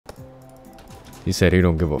He said he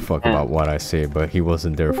don't give a fuck about what I say, but he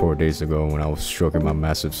wasn't there 4 days ago when I was stroking my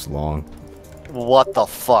massive slong. What the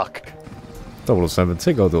fuck? 007,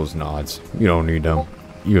 take out those nods. You don't need them.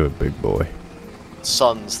 You're a big boy.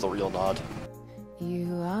 Sun's the real nod.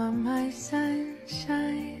 You are my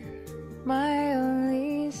sunshine, my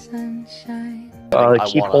only sunshine.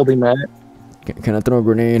 Keep holding that. Can I throw a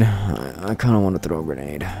grenade? I kind of want to throw a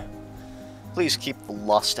grenade. Please keep the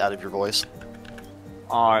lust out of your voice.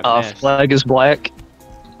 Flag is black.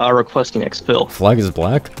 Requesting exfil. Flag is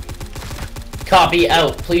black? Copy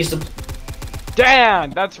out, please.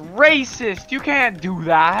 Damn, that's racist. You can't do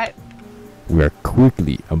that. We are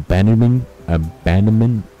quickly abandoning.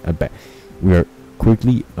 We are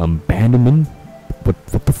quickly abandoning. What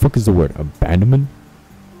the fuck is the word? Abandonment?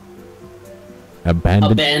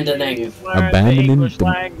 Abandoning.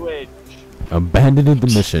 Abandoning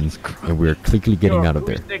the mission, and we are quickly getting out of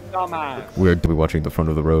there. We are watching the front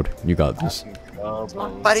of the road. You got this.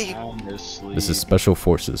 Buddy. This is Special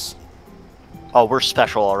Forces. Oh, we're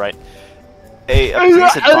special, alright. Hey,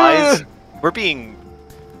 please advise. We're being...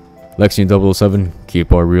 Lexi 007,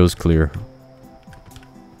 keep our reels clear.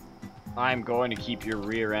 I'm going to keep your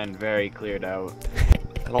rear end very cleared out.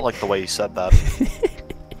 I don't like the way you said that.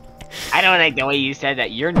 I don't like the way you said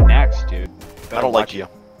that. You're next, dude. I don't like you.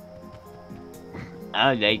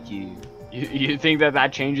 I don't like you. You think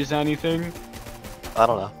that changes anything? I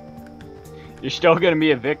don't know. You're still gonna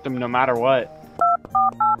be a victim no matter what.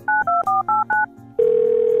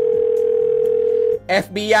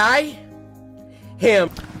 FBI? Him.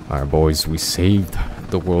 Alright boys, we saved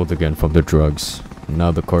the world again from the drugs.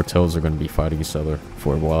 Now the cartels are gonna be fighting each other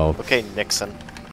for a while. Okay, Nixon.